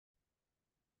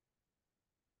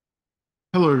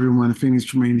Hello, everyone. Phoenix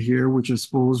Tremaine here, with your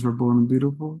spoilers for Bold and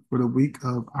Beautiful for the week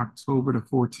of October the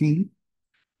 14th.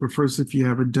 But first, if you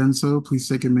haven't done so, please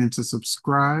take a minute to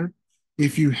subscribe.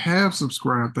 If you have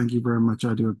subscribed, thank you very much.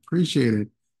 I do appreciate it.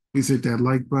 Please hit that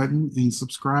like button and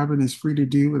subscribing is free to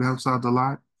do. It helps out a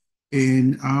lot.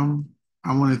 And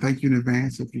I want to thank you in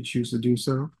advance if you choose to do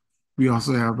so. We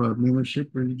also have a membership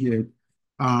where you get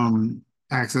um,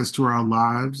 access to our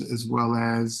lives as well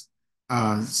as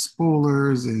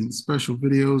spoilers and special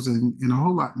videos and a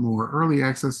whole lot more, early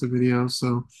access to videos.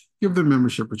 So give the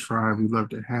membership a try. We'd love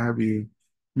to have you.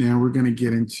 Now we're going to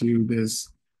get into this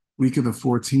week of the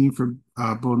 14th for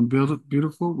Bold and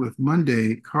Beautiful with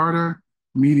Monday. Carter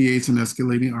mediates an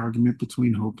escalating argument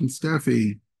between Hope and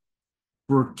Steffi.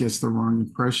 Brooke gets the wrong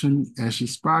impression as she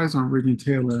spies on Ridge and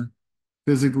Taylor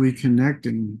physically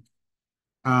connecting.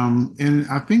 And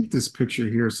I think this picture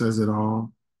here says it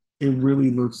all. It really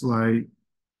looks like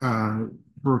uh,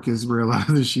 Brooke has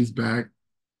realized that she's back.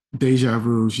 Deja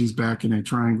vu, she's back in a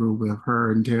triangle with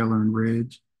her and Taylor and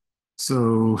Ridge.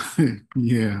 So,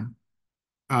 yeah.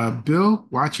 Bill,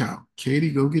 watch out.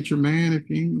 Katie, go get your man. If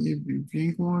you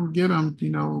ain't going to get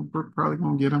him, Brooke probably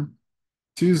going to get him.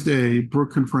 Tuesday,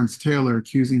 Brooke confronts Taylor,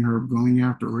 accusing her of going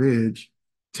after Ridge.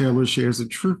 Taylor shares the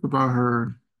truth about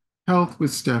her health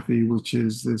with Steffi, which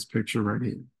is this picture right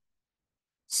here.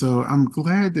 So I'm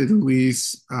glad that at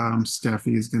least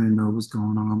Steffi is going to know what's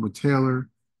going on with Taylor.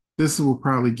 This will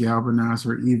probably galvanize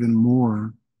her even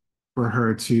more for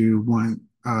her to want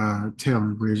Taylor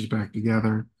and Ridge back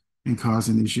together and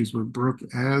causing issues with Brooke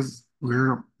as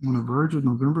we're on the verge of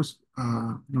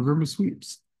November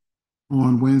sweeps.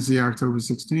 On Wednesday, October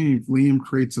 16th, Liam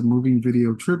creates a moving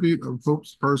video tribute of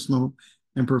Hope's personal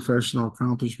and professional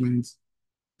accomplishments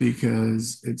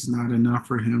because it's not enough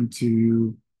for him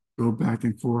to go back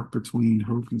and forth between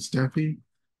Hope and Steffi.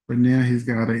 But now he's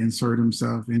got to insert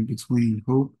himself in between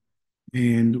Hope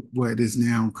and what is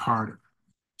now Carter.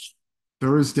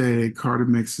 Thursday, Carter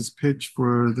makes his pitch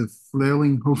for the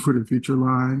flailing Hope for the Future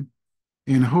line,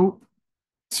 and Hope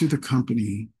to the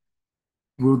company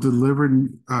Will delivers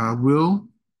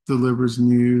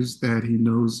news that he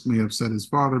knows may upset his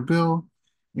father, Bill,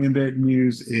 and that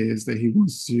news is that he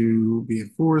wants to be a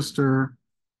Forrester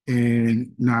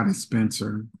and not a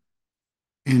Spencer.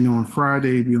 And on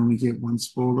Friday, we only get one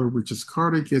spoiler, which is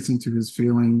Carter gets into his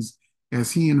feelings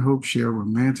as he and Hope share a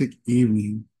romantic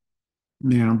evening.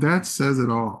 Now, that says it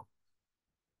all.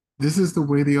 This is the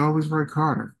way they always write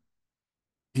Carter.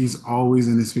 He's always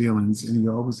in his feelings and he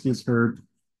always gets hurt,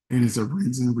 and it's a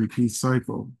rinse and repeat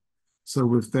cycle. So,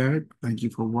 with that, thank you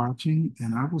for watching,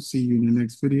 and I will see you in the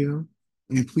next video.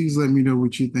 And please let me know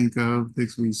what you think of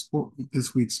this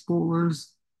week's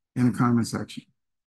spoilers in the comment section.